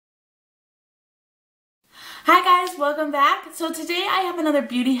Hi guys, welcome back. So today I have another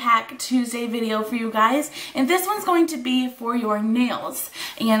Beauty Hack Tuesday video for you guys, and this one's going to be for your nails,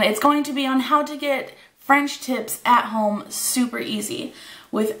 and it's going to be on how to get French tips at home super easy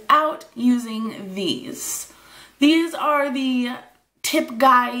without using these. These are the tip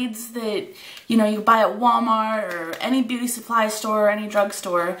guides that you buy at Walmart or any beauty supply store or any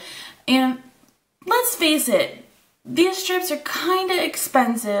drugstore, and let's face it, these strips are kind of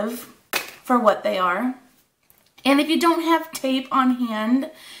expensive for what they are. And if you don't have tape on hand,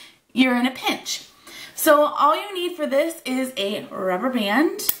 you're in a pinch. So all you need for this is a rubber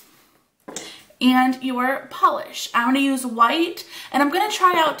band and your polish. I'm going to use white, and I'm going to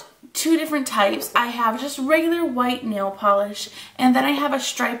try out two different types. I have just regular white nail polish, and then I have a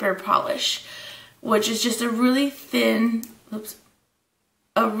striper polish, which is just a really thin, brush,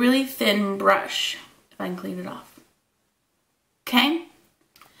 if I can clean it off. Okay?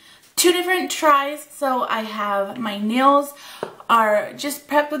 Two different tries. So I have my nails are just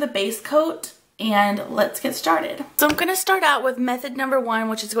prepped with a base coat, and let's get started. So I'm going to start out with method number one,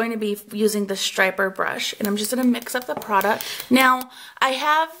 which is going to be using the striper brush, and I'm just going to mix up the product. Now I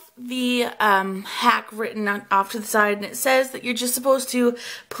have the hack written off to the side, and it says that you're just supposed to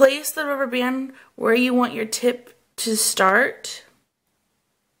place the rubber band where you want your tip to start.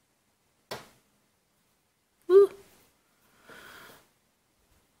 Woo.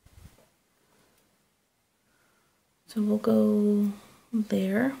 So we'll go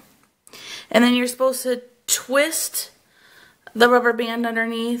there. And then you're supposed to twist the rubber band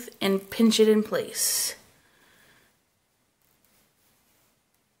underneath and pinch it in place.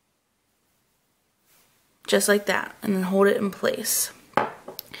 Just like that. And then hold it in place.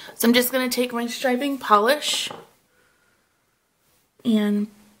 So I'm just going to take my striping polish and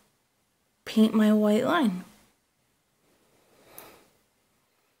paint my white line.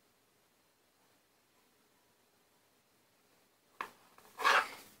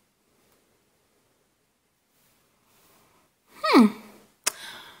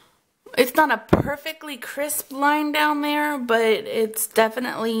 It's not a perfectly crisp line down there, but it's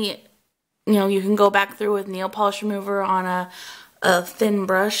definitely, you can go back through with nail polish remover on a thin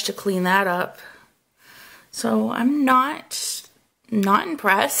brush to clean that up. So I'm not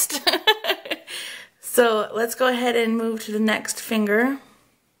impressed. So let's go ahead and move to the next finger.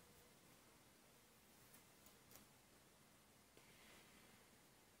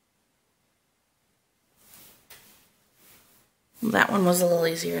 That one was a little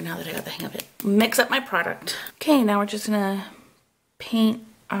easier now that I got the hang of it. Mix up my product. Okay, now we're just gonna paint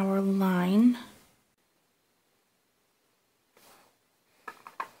our line.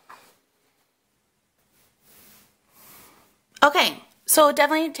 Okay, so it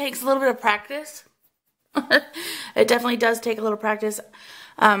definitely takes a little bit of practice. It definitely does take a little practice.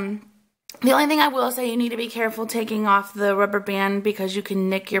 The only thing I will say, you need to be careful taking off the rubber band because you can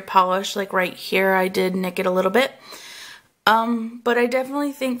nick your polish. Like right here, I did nick it a little bit. But I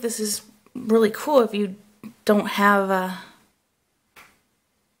definitely think this is really cool if you don't have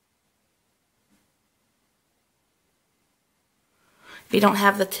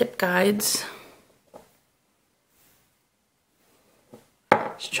the tip guides.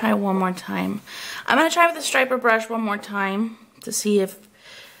 Let's try one more time. I'm going to try with the striper brush one more time to see if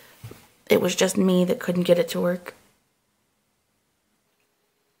it was just me that couldn't get it to work.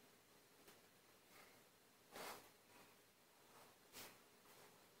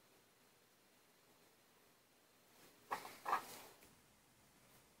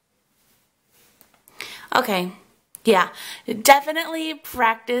 Okay, yeah, definitely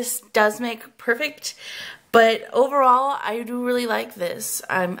practice does make perfect, but overall, I do really like this.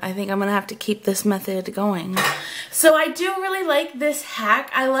 I think I'm going to have to keep this method going. So I do really like this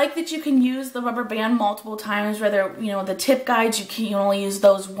hack. I like that you can use the rubber band multiple times, whether, the tip guides, you can only use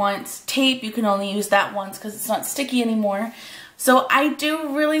those once. Tape, you can only use that once because it's not sticky anymore. So I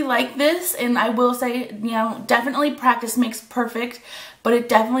do really like this, and I will say, definitely practice makes perfect, but it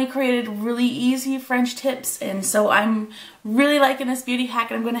definitely created really easy French tips, and so I'm really liking this beauty hack,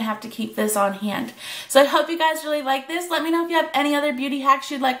 and I'm going to have to keep this on hand. So I hope you guys really like this. Let me know if you have any other beauty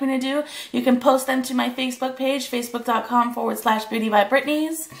hacks you'd like me to do. You can post them to my Facebook page,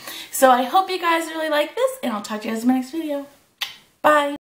 facebook.com/beautybybrittany's. So I hope you guys really like this, and I'll talk to you guys in my next video. Bye!